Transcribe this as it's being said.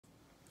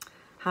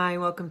Hi,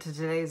 welcome to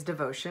today's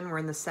devotion. We're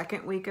in the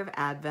second week of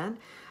Advent,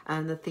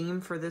 and the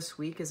theme for this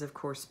week is, of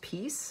course,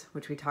 peace,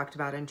 which we talked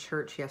about in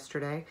church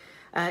yesterday.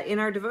 In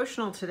our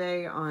devotional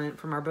today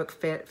from our book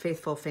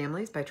Faithful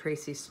Families by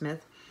Tracy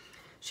Smith,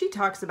 she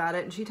talks about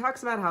it, and she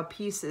talks about how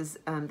peace is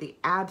the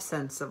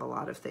absence of a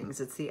lot of things.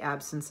 It's the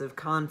absence of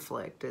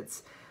conflict.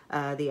 It's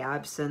the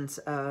absence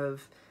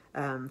of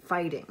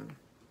fighting.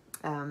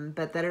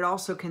 But that it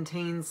also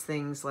contains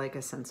things like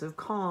a sense of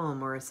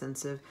calm or a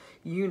sense of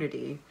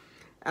unity.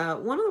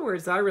 One of the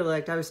words I really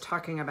liked, I was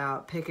talking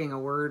about picking a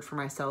word for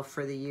myself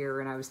for the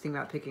year, and I was thinking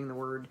about picking the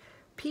word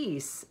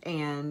peace,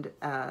 and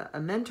a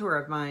mentor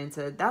of mine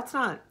said,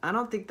 I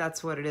don't think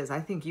that's what it is. I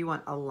think you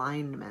want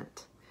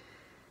alignment.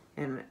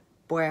 And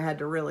boy, I had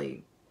to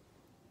really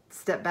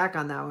step back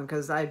on that one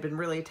because I'd been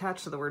really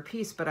attached to the word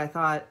peace, but I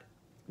thought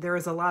there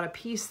is a lot of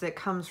peace that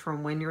comes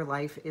from when your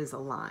life is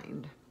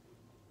aligned.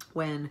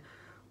 When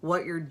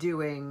what you're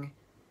doing,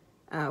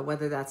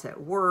 whether that's at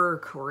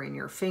work or in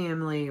your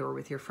family or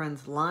with your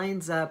friends,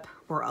 lines up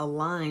or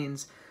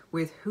aligns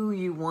with who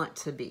you want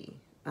to be.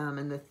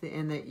 And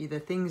the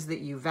things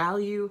that you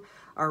value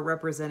are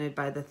represented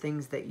by the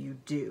things that you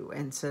do,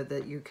 and so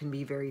that you can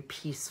be very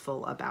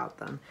peaceful about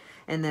them.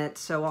 And that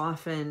so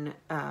often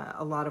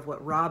a lot of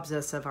what robs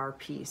us of our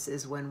peace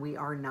is when we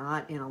are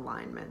not in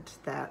alignment,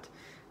 that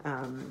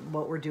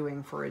what we're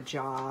doing for a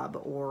job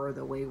or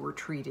the way we're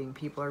treating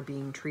people are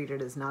being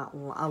treated is not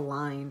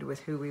aligned with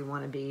who we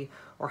want to be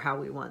or how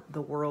we want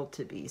the world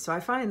to be. So I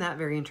find that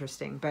very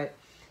interesting. But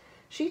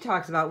she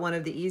talks about one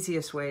of the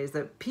easiest ways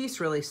that peace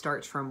really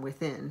starts from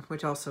within,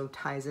 which also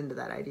ties into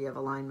that idea of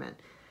alignment.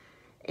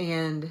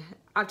 And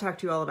I've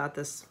talked to you all about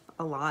this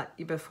a lot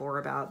before,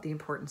 about the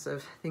importance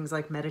of things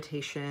like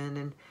meditation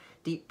and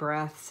deep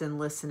breaths and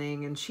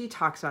listening. And she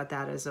talks about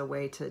that as a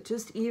way to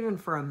just, even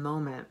for a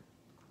moment,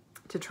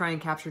 to try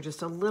and capture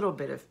just a little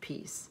bit of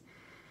peace,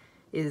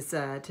 is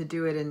to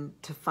do it and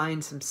to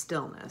find some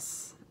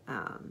stillness.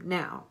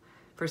 Now,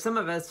 for some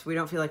of us, we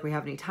don't feel like we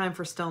have any time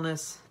for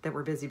stillness, that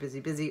we're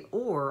busy.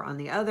 Or on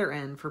the other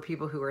end, for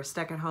people who are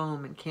stuck at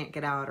home and can't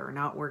get out or are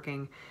not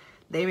working,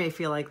 they may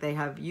feel like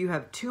you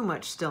have too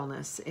much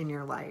stillness in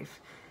your life.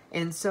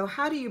 And so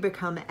how do you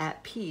become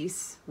at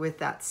peace with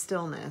that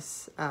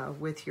stillness,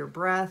 with your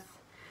breath,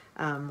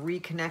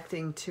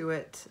 reconnecting to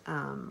it,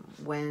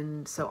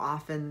 when so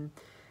often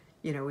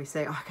we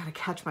say, oh, I got to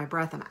catch my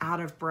breath. I'm out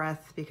of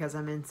breath because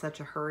I'm in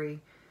such a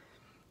hurry.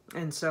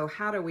 And so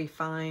how do we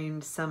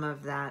find some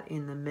of that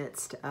in the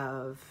midst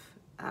of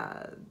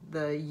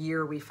the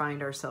year we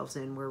find ourselves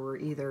in, where we're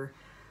either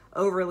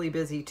overly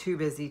busy,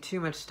 too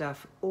much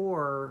stuff,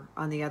 or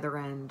on the other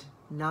end,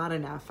 not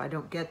enough. I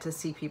don't get to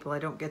see people. I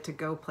don't get to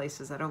go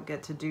places. I don't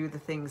get to do the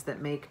things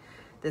that make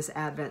this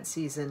Advent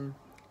season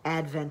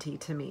Adventy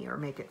to me or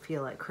make it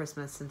feel like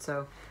Christmas. And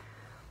so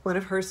one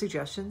of her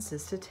suggestions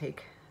is to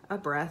take a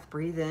breath,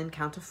 breathe in,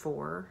 count to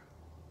 4,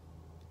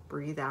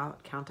 breathe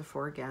out, count to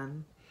 4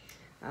 again,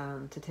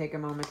 to take a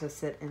moment to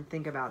sit and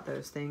think about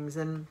those things,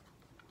 and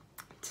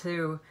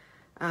to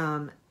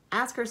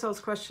ask ourselves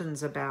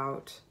questions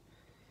about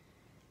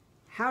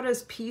how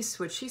does peace,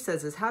 what she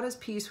says is, how does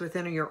peace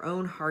within your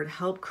own heart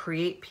help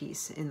create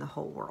peace in the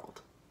whole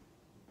world?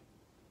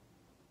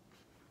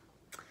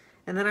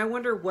 And then I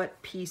wonder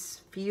what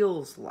peace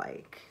feels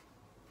like.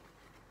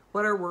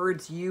 What are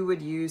words you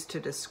would use to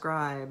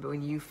describe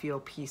when you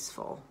feel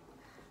peaceful?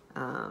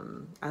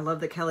 I love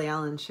that Kelly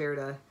Allen shared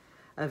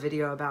a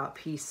video about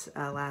peace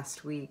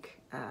last week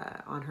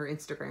on her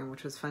Instagram,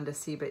 which was fun to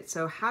see. But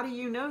so how do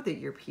you know that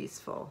you're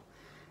peaceful?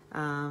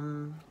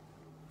 Do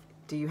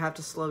you have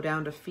to slow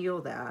down to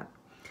feel that?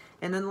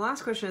 And then the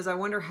last question is, I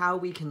wonder how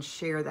we can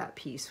share that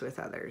peace with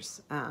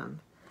others.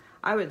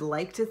 I would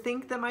like to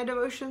think that my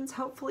devotions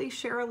hopefully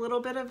share a little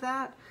bit of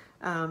that.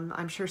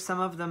 I'm sure some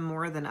of them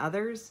more than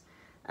others.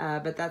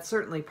 But that's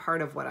certainly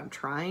part of what I'm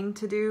trying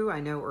to do. I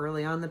know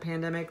early on in the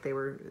pandemic, they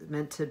were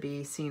meant to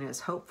be seen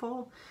as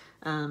hopeful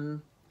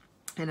and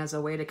as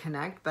a way to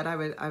connect. But I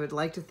would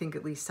like to think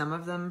at least some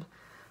of them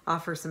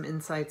offer some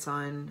insights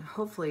on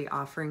hopefully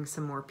offering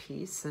some more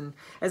peace. And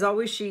as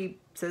always, she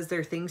says there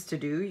are things to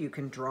do. You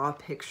can draw a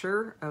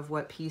picture of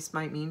what peace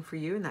might mean for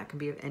you, and that can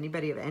be of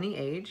anybody of any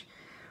age.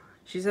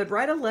 She said,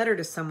 write a letter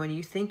to someone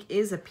you think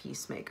is a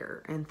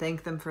peacemaker and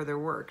thank them for their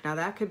work. Now,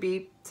 that could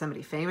be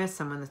somebody famous,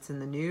 someone that's in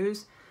the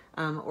news,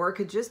 or it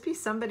could just be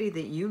somebody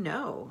that you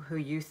know who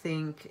you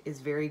think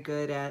is very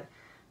good at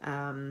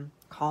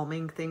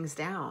calming things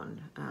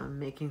down,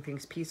 making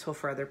things peaceful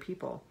for other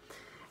people.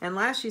 And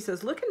last, she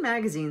says, look in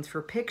magazines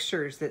for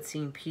pictures that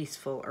seem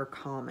peaceful or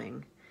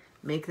calming.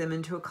 Make them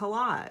into a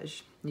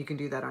collage. You can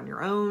do that on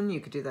your own. You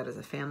could do that as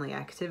a family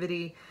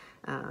activity.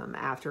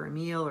 After a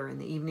meal or in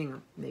the evening,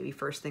 or maybe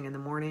first thing in the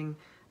morning.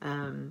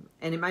 And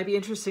it might be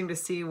interesting to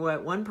see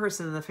what one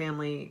person in the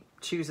family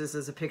chooses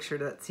as a picture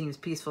that seems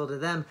peaceful to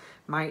them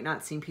might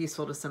not seem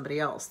peaceful to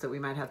somebody else, that we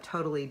might have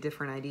totally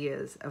different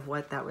ideas of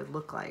what that would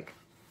look like.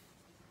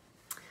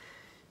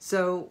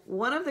 So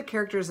one of the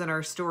characters in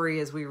our story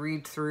as we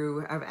read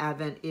through of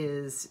Advent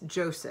is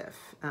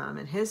Joseph,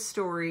 and his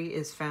story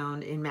is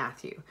found in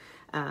Matthew.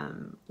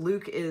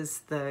 Luke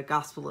is the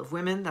Gospel of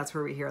Women. That's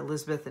where we hear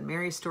Elizabeth and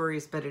Mary's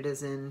stories, but it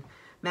is in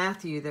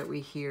Matthew that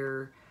we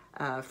hear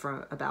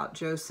about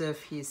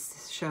Joseph.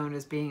 He's shown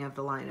as being of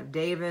the line of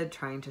David,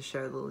 trying to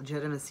show the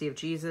legitimacy of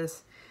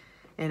Jesus.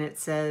 And it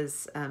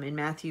says in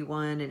Matthew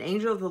 1, an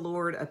angel of the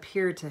Lord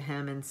appeared to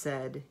him and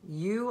said,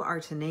 "You are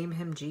to name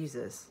him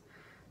Jesus,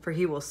 for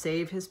he will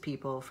save his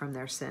people from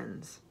their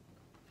sins."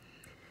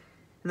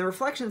 And the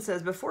reflection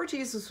says, before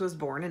Jesus was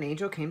born, an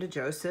angel came to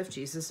Joseph,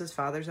 Jesus'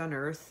 father's on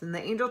earth, and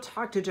the angel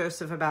talked to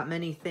Joseph about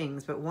many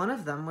things, but one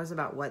of them was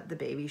about what the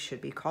baby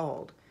should be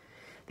called.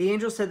 The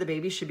angel said the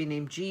baby should be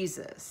named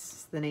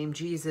Jesus. The name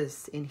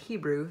Jesus in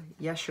Hebrew,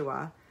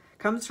 Yeshua,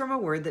 comes from a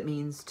word that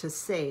means to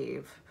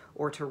save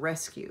or to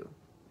rescue.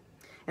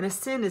 And a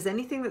sin is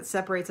anything that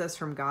separates us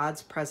from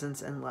God's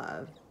presence and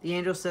love. The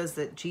angel says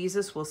that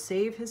Jesus will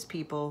save his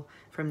people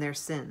from their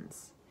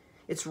sins.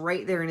 It's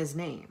right there in his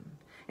name.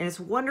 And it's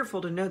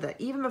wonderful to know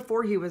that even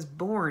before he was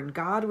born,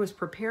 God was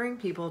preparing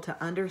people to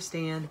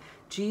understand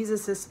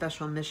Jesus'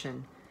 special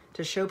mission,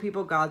 to show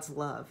people God's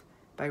love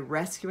by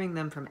rescuing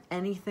them from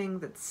anything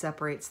that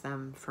separates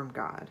them from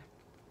God.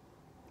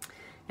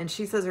 And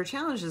she says her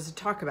challenge is to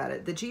talk about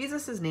it. That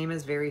Jesus' name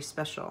is very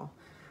special.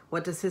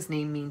 What does his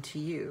name mean to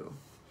you?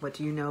 What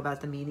do you know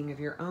about the meaning of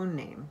your own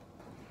name?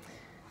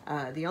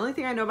 The only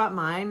thing I know about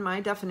mine,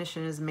 my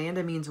definition is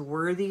Amanda means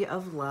worthy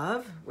of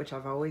love, which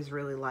I've always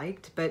really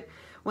liked. But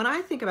when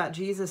I think about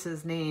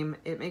Jesus's name,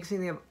 it makes me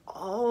think of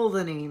all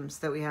the names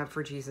that we have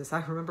for Jesus.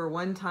 I remember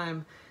one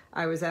time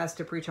I was asked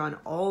to preach on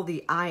all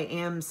the I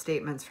am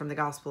statements from the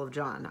Gospel of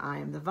John. I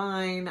am the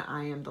vine,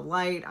 I am the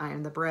light, I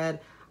am the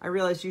bread. I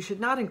realized you should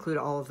not include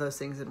all of those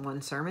things in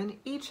one sermon.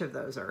 Each of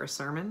those are a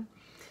sermon.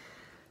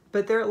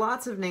 But there are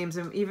lots of names,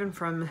 and even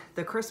from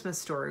the Christmas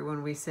story,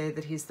 when we say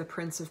that he's the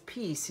Prince of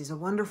Peace, he's a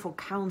wonderful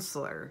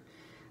counselor,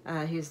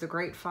 he's the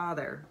great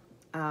Father.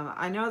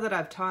 I know that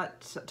I've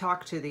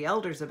talked to the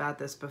elders about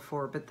this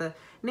before, but the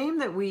name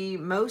that we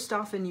most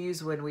often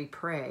use when we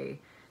pray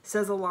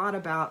says a lot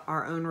about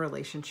our own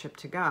relationship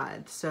to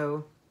God.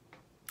 So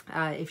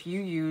if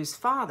you use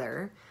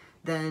Father,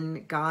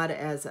 then God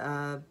as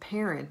a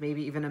parent,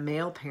 maybe even a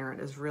male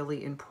parent, is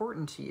really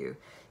important to you.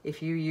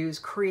 If you use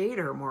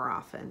Creator more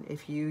often,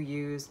 if you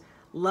use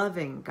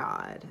loving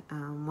God,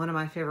 one of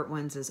my favorite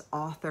ones is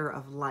Author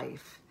of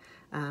Life.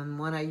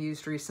 One I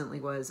used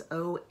recently was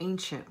O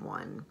Ancient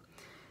One.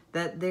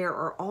 That there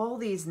are all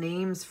these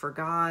names for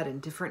God and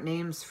different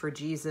names for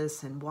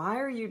Jesus, and why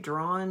are you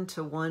drawn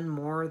to one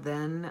more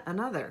than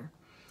another?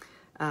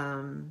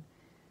 How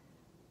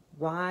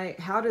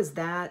does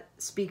that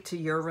speak to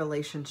your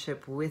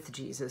relationship with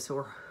Jesus,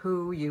 or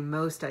who you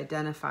most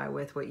identify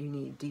with, what you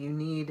need? Do you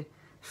need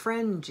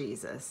friend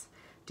Jesus?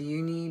 Do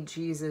you need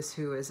Jesus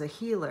who is a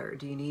healer?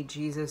 Do you need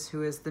Jesus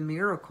who is the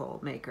miracle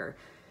maker?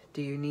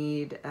 Do you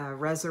need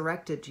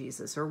resurrected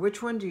Jesus? Or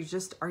which one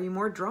are you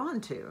more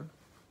drawn to?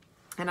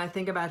 And I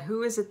think about,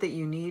 who is it that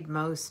you need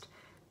most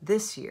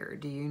this year?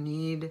 Do you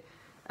need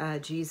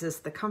Jesus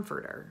the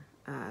Comforter?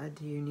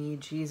 Do you need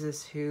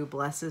Jesus who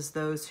blesses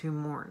those who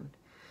mourn?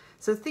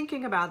 So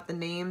thinking about the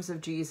names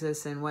of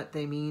Jesus and what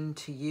they mean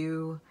to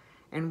you,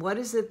 and what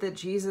is it that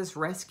Jesus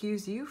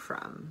rescues you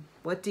from?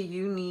 What do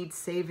you need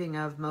saving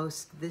of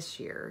most this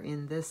year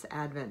in this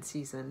Advent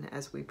season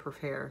as we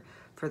prepare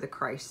for the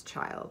Christ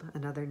child,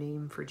 another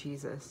name for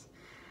Jesus?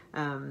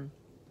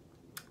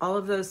 All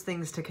of those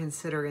things to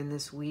consider in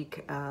this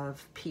week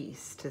of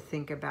peace, to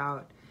think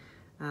about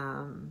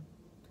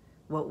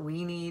what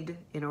we need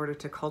in order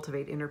to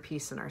cultivate inner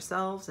peace in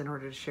ourselves, in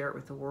order to share it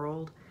with the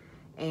world.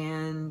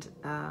 And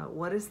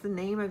what is the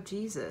name of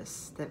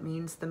Jesus that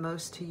means the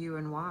most to you,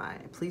 and why?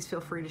 Please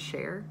feel free to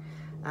share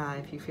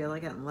if you feel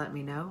like it, and let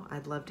me know.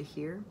 I'd love to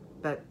hear.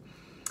 But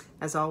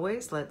as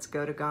always, let's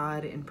go to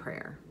God in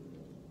prayer.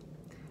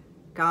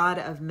 God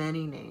of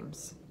many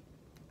names,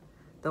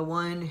 the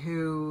one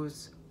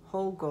whose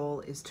whole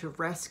goal is to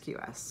rescue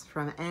us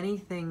from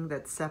anything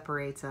that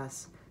separates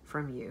us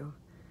from you.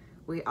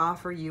 We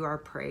offer you our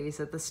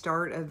praise at the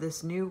start of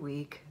this new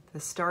week,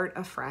 the start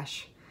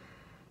afresh,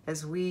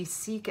 as we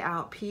seek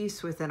out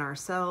peace within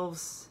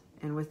ourselves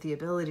and with the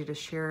ability to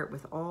share it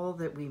with all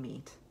that we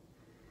meet.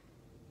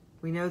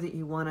 We know that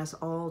you want us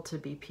all to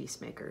be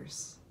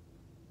peacemakers,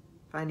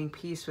 finding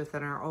peace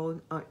within our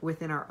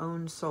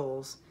own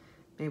souls.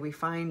 May we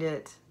find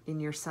it in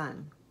your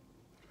Son.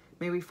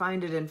 May we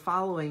find it in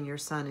following your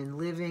Son and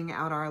living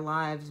out our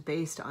lives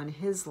based on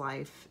his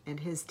life and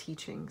his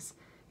teachings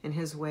and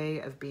his way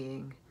of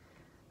being,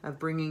 of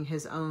bringing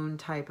his own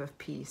type of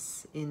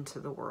peace into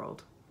the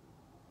world.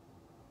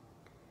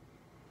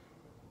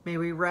 May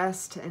we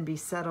rest and be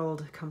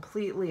settled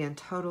completely and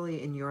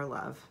totally in your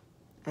love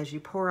as you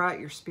pour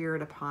out your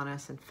Spirit upon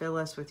us and fill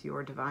us with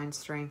your divine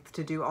strength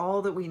to do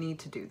all that we need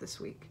to do this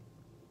week.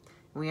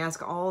 And we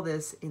ask all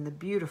this in the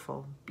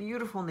beautiful,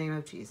 beautiful name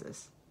of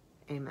Jesus.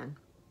 Amen.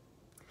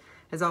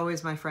 As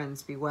always, my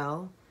friends, be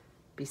well,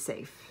 be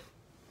safe,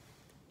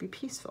 be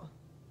peaceful.